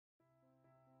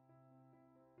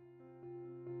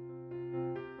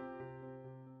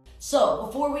So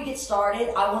before we get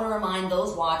started, I want to remind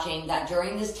those watching that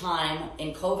during this time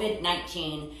in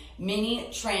COVID-19, many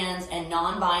trans and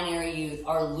non-binary youth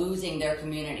are losing their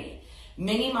community.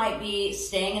 Many might be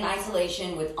staying in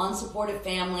isolation with unsupportive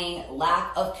family,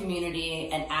 lack of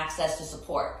community, and access to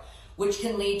support, which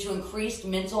can lead to increased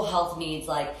mental health needs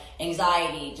like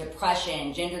anxiety,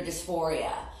 depression, gender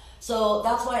dysphoria. So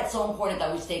that's why it's so important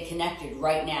that we stay connected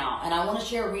right now. And I want to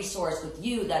share a resource with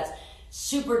you that's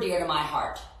super dear to my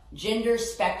heart. Gender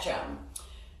Spectrum.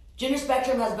 Gender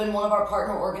Spectrum has been one of our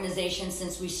partner organizations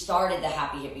since we started the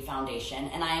Happy Hippie Foundation,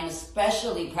 and I am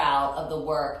especially proud of the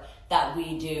work that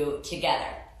we do together.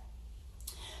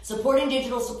 Supporting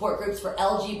digital support groups for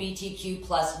LGBTQ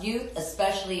plus youth,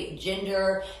 especially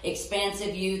gender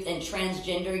expansive youth and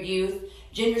transgender youth.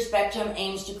 Gender Spectrum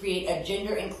aims to create a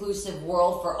gender inclusive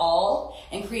world for all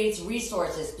and creates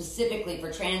resources specifically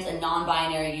for trans and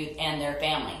non-binary youth and their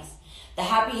families. The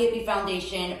Happy Hippie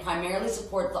Foundation primarily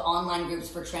supports the online groups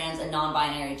for trans and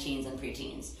non-binary teens and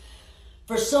preteens.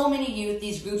 For so many youth,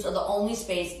 these groups are the only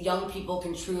space young people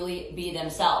can truly be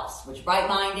themselves, which Bright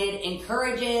Minded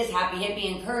encourages, Happy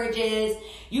Hippie encourages.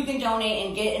 You can donate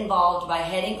and get involved by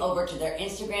heading over to their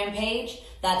Instagram page.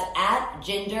 That's at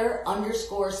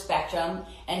gender_spectrum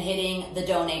and hitting the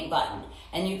donate button.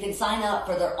 And you can sign up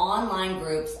for their online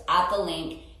groups at the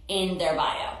link in their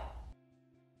bio.